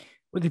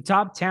With a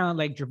top talent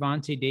like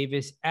Gervonta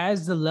Davis,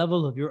 as the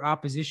level of your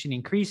opposition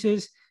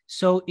increases,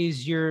 so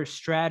is your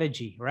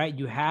strategy, right?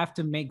 You have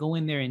to go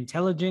in there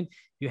intelligent.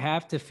 You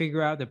have to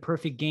figure out the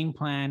perfect game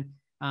plan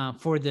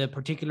for the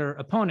particular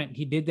opponent.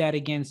 He did that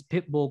against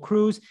Pitbull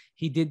Cruz.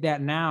 He did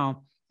that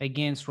now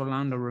against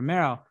Rolando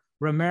Romero.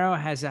 Romero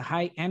has a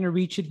height and a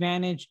reach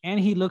advantage, and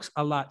he looks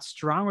a lot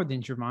stronger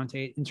than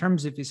Gervonta in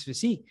terms of his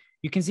physique.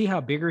 You can see how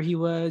bigger he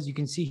was. You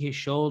can see his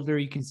shoulder.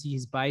 You can see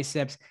his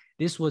biceps.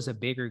 This was a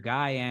bigger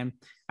guy, and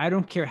I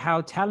don't care how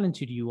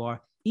talented you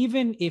are.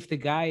 Even if the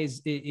guy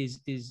is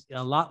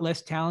a lot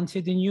less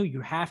talented than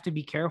you have to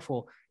be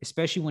careful,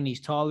 especially when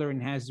he's taller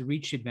and has the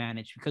reach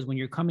advantage, because when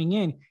you're coming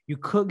in, you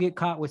could get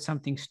caught with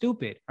something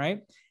stupid,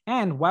 right?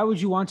 And why would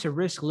you want to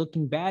risk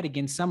looking bad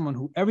against someone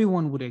who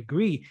everyone would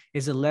agree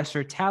is a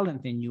lesser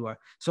talent than you are?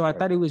 So I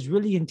thought it was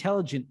really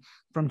intelligent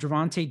from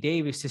Gervonta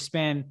Davis to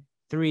spend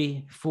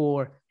 3,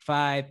 4,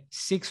 5,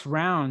 6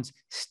 rounds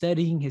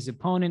studying his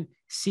opponent,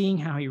 seeing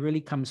how he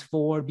really comes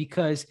forward,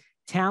 because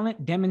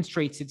talent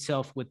demonstrates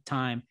itself with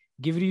time.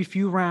 Give it a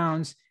few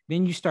rounds,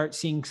 then you start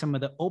seeing some of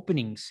the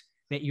openings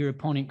that your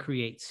opponent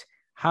creates,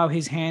 how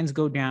his hands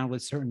go down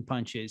with certain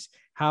punches,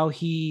 how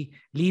he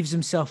leaves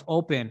himself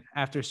open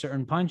after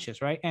certain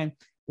punches, right? And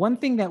one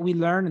thing that we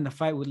learned in the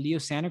fight with Leo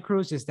Santa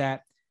Cruz is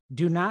that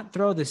do not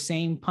throw the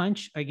same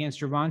punch against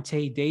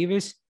Gervonta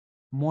Davis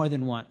more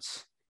than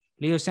once.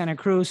 Leo Santa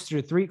Cruz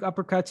threw 3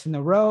 uppercuts in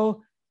a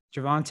row.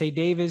 Gervonta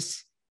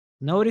Davis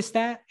noticed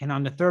that, and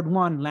on the third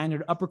one,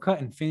 landed uppercut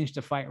and finished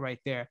the fight right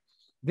there.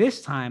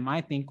 This time,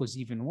 I think, was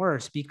even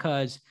worse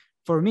because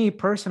for me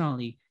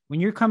personally, when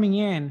you're coming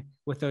in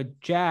with a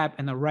jab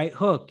and a right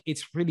hook,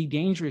 it's really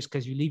dangerous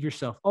because you leave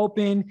yourself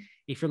open.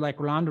 If you're like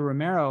Rolando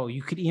Romero,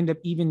 you could end up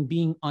even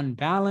being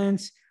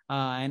unbalanced.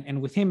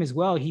 And with him as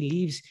well, he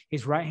leaves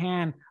his right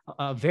hand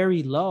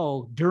very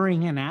low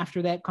during and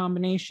after that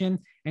combination.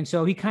 And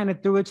so he kind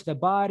of threw it to the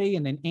body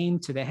and then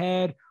aimed to the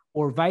head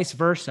or vice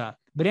versa.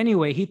 But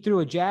anyway, he threw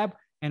a jab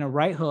and a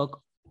right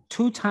hook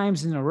 2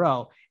 times in a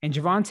row. And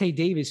Gervonta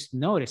Davis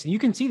noticed, and you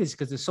can see this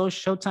because the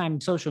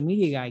Showtime social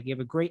media guy gave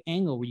a great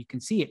angle where you can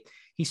see it.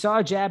 He saw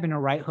a jab and a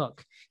right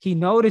hook. He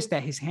noticed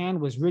that his hand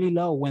was really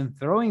low when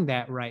throwing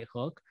that right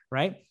hook,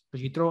 right?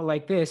 Because you throw it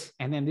like this,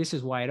 and then this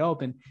is wide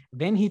open.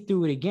 Then he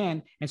threw it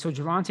again. And so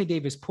Gervonta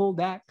Davis pulled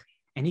back,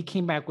 and he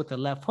came back with the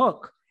left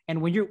hook.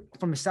 And when you're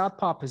from a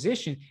southpaw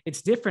position,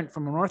 it's different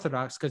from an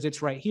orthodox because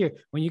it's right here.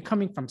 When you're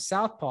coming from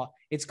southpaw,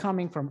 it's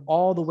coming from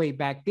all the way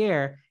back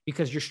there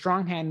because your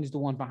strong hand is the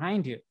one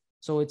behind you.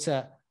 So it's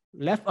a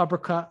left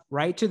uppercut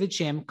right to the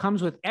chin,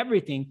 comes with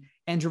everything.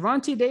 And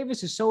Gervonta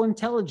Davis is so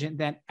intelligent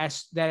that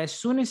as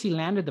soon as he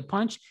landed the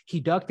punch, he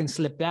ducked and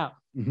slipped out.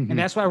 And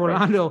that's why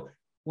Rolando,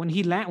 when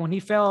he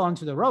fell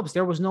onto the ropes,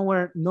 there was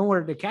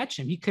nowhere to catch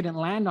him. He couldn't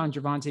land on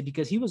Gervonta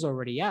because he was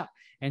already out.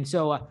 And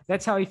so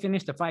that's how he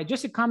finished the fight.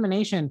 Just a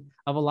combination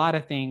of a lot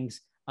of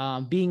things,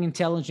 being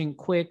intelligent,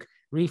 quick,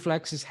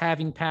 reflexes,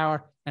 having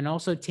power, and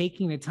also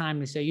taking the time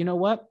to say, you know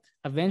what?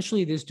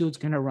 Eventually, this dude's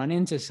going to run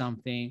into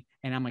something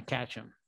and I'm going to catch him.